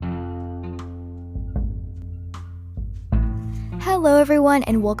Hello, everyone,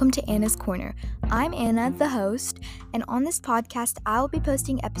 and welcome to Anna's Corner. I'm Anna, the host, and on this podcast, I'll be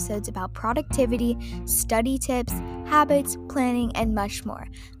posting episodes about productivity, study tips, habits, planning, and much more.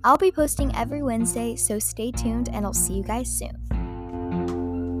 I'll be posting every Wednesday, so stay tuned, and I'll see you guys soon.